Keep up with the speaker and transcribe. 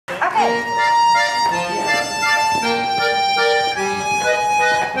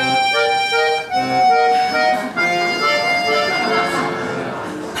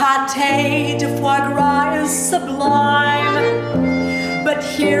Pâté de foie gras is sublime, but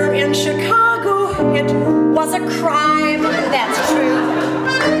here in Chicago it was a crime. That's true.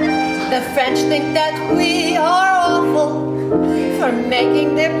 The French think that we are awful for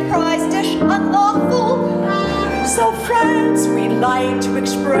making their prize dish unlawful. So friends, we'd like to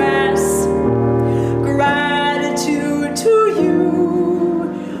express gratitude to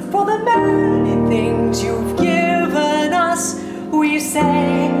you for the many things you've given us. We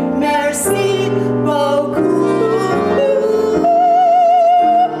say merci beaucoup.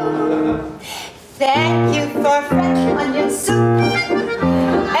 Thank you for French onion soup,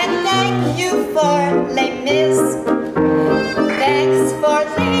 and thank you for Les Mis. Thanks for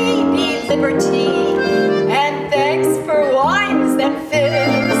Lady Liberty, and thanks for wines and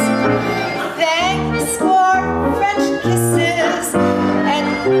fizz. Thanks for French kisses,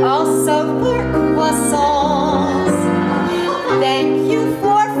 and also for croissants. Thank you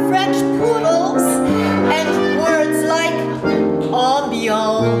for French poodles and words like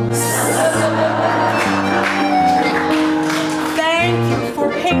ambiance. Thank you for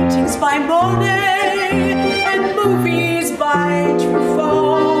paintings by Monet and movies by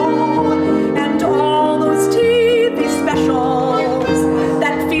Truffaut and all those TV specials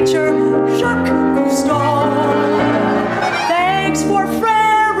that feature Jacques Cousteau. Thanks for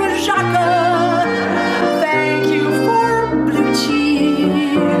Frère Jacques. Thank you for blue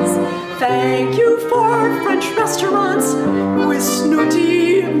cheese. Thank you for French restaurants with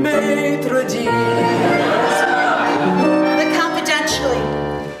snooty maître d's. But confidentially,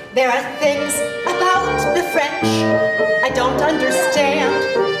 there are things about the French I don't understand.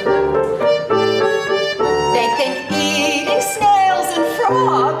 They think eating snails and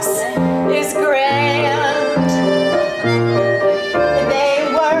frogs is grand. They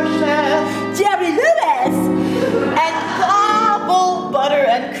worship Jerry Lewis and gobble butter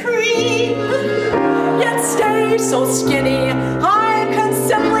and cream. Yet stay so skinny, I can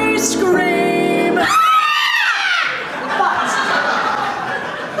simply scream. But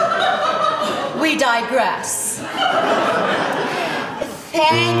we digress.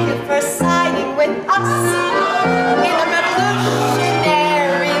 Thank you for siding with us in the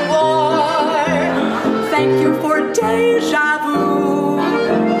Revolutionary War. Thank you for deja vu,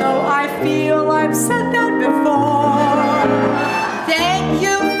 though I feel I've said that before. Thank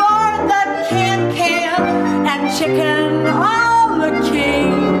you for the can-can And chicken a la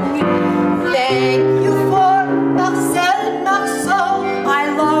king. Thank you for Marcel Marceau. I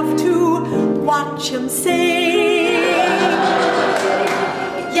love to watch him sing.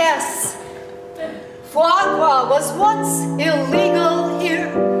 Yes, foie gras was once illegal here,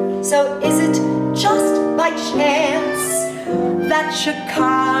 so is it just by chance That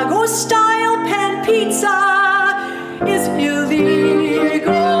Chicago-style pan pizza is illegal?